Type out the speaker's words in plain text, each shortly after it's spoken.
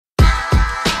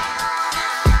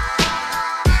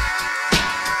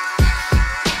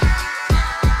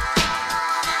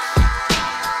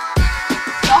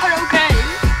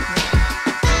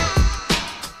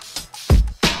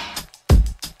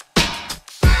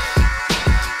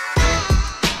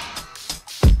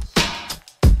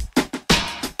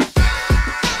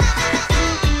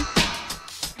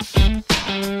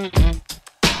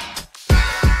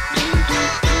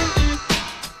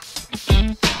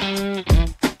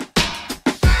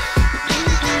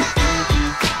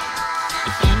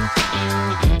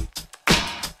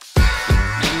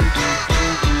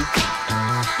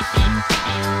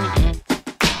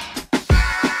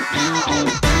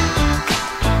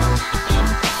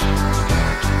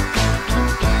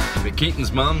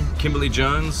Keaton's mum, Kimberly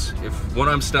Jones, if what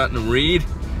I'm starting to read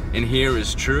and hear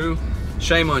is true,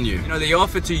 shame on you. You know, the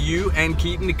offer to you and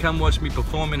Keaton to come watch me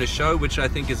perform in a show, which I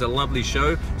think is a lovely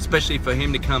show, especially for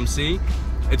him to come see,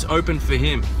 it's open for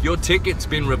him. Your ticket's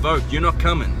been revoked. You're not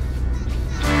coming.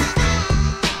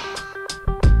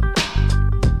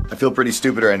 I feel pretty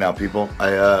stupid right now, people.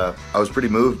 I was pretty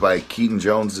moved by Keaton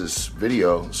Jones's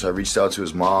video, so I reached out to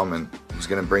his mom and was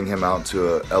gonna bring him out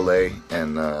to LA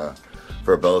and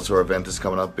for a Bellator event that's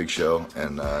coming up, big show,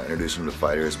 and introduce him to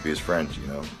fighters, be his friend, you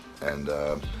know. And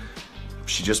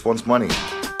she just wants money.